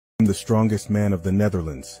I'm the strongest man of the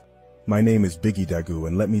Netherlands. My name is Biggie Dagu,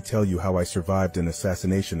 and let me tell you how I survived an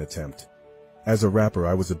assassination attempt. As a rapper,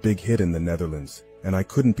 I was a big hit in the Netherlands, and I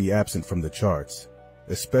couldn't be absent from the charts.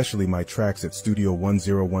 Especially my tracks at Studio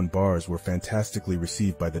 101 bars were fantastically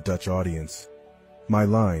received by the Dutch audience. My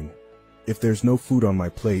line, "If there's no food on my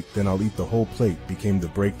plate, then I'll eat the whole plate," became the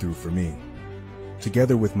breakthrough for me.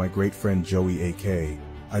 Together with my great friend Joey AK,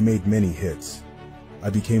 I made many hits. I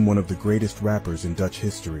became one of the greatest rappers in Dutch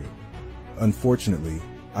history. Unfortunately,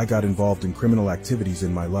 I got involved in criminal activities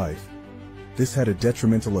in my life. This had a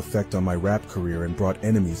detrimental effect on my rap career and brought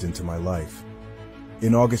enemies into my life.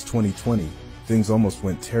 In August 2020, things almost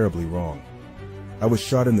went terribly wrong. I was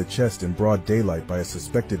shot in the chest in broad daylight by a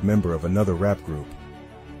suspected member of another rap group.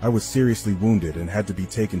 I was seriously wounded and had to be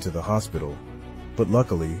taken to the hospital, but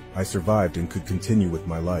luckily, I survived and could continue with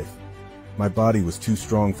my life. My body was too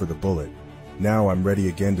strong for the bullet. Now I'm ready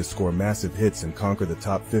again to score massive hits and conquer the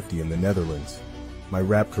top 50 in the Netherlands. My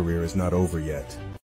rap career is not over yet.